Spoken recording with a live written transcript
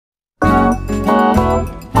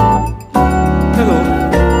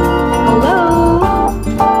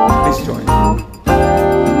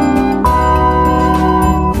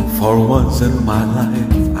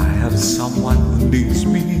someone who needs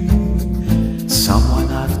me, someone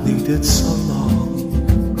I've needed so long.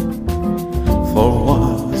 For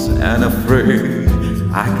once and afraid,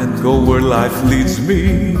 I can go where life leads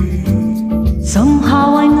me.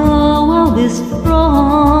 Somehow I know I'll be strong.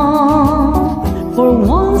 For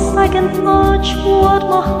once I can touch what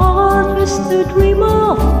my heart used to dream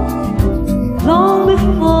of long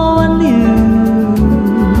before I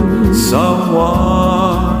knew.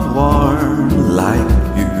 Someone warm like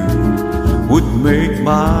you would make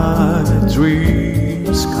my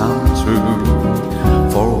dreams come true.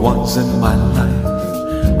 For once in my life,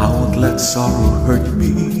 I won't let sorrow hurt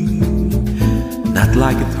me, not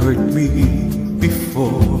like it hurt me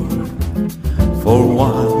before. For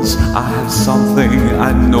once I have something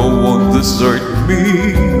I know won't desert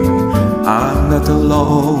me. I'm not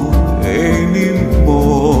alone anymore.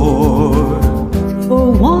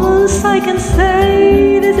 For once I can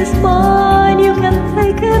say this is mine, you can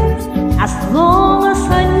take it. As long as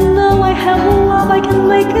I know I have love, I can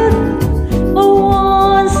make it. For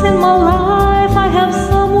once in my life, I have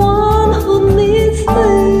someone who needs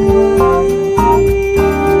me.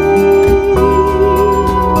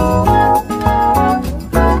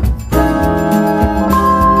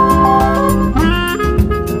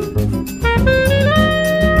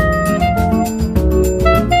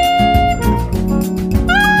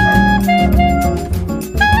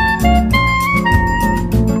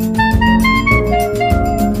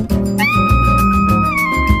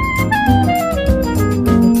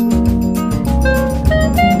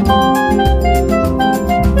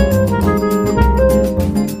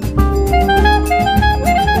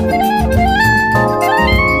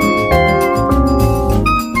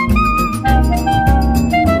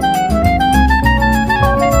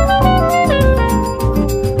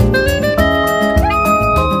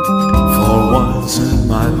 In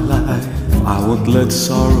my life, I would let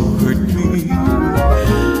sorrow hurt me,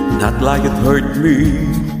 not like it hurt me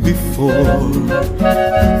before.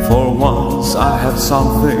 For once I have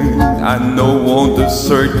something I know won't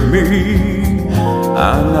desert me.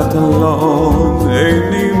 I'm not alone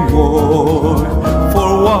anymore. For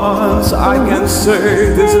once I can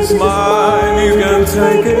say this is mine, you can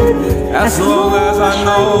take it. As long as I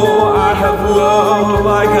know I have love,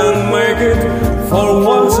 I can make it. For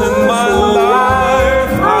once in my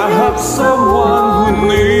life, I have someone who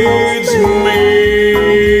needs me.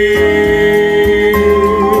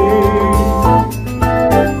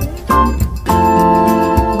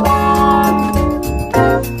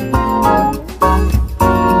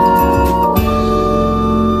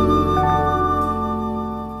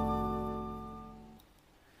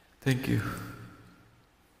 Thank you.